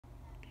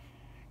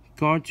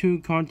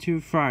Cartoon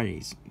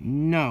Fridays.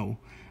 No.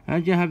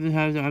 I just have to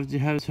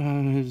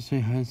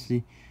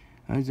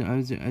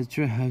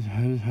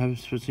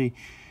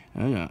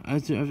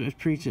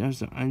preached in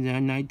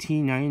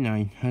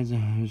 1999.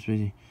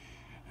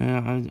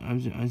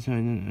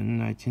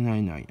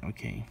 1999.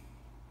 Okay.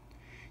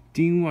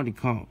 Do you want to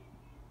call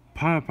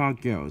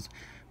Powerpuff Girls?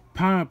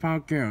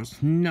 Powerpuff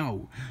Girls?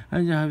 No.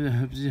 I just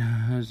have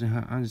to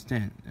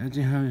understand. I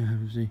just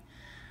have to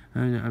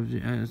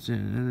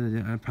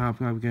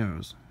Powerpuff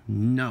Girls.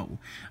 No.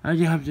 I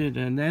just have to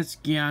let's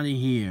get out of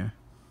here.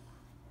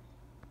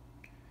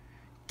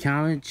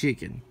 Cow and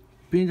chicken.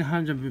 Being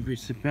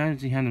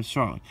 100% kind of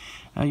strong.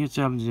 I just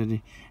have to.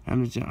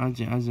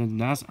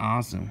 That's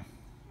awesome.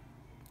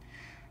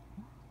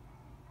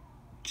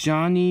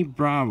 Johnny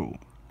Bravo.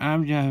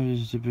 I'm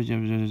just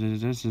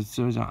a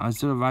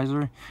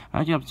supervisor.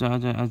 I got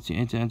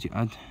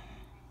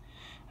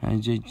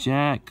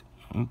Jack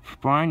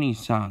Barney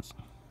sauce.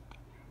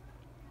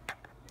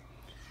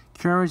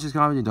 Courage is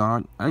called the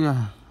dog. I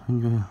got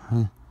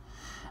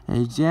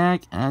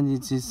Jack and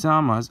it's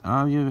Samas.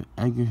 I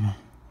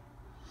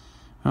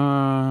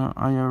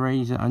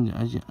already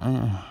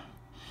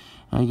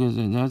I guess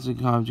that's a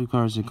call to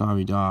cars a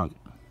coffee dog.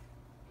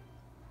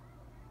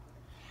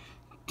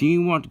 Do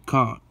you want to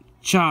call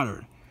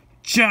Chatter?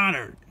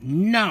 Chatter?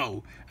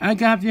 No. I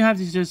have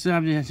to just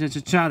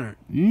chatter.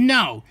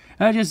 No.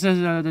 I just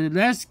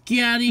let's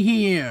get out of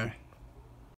here.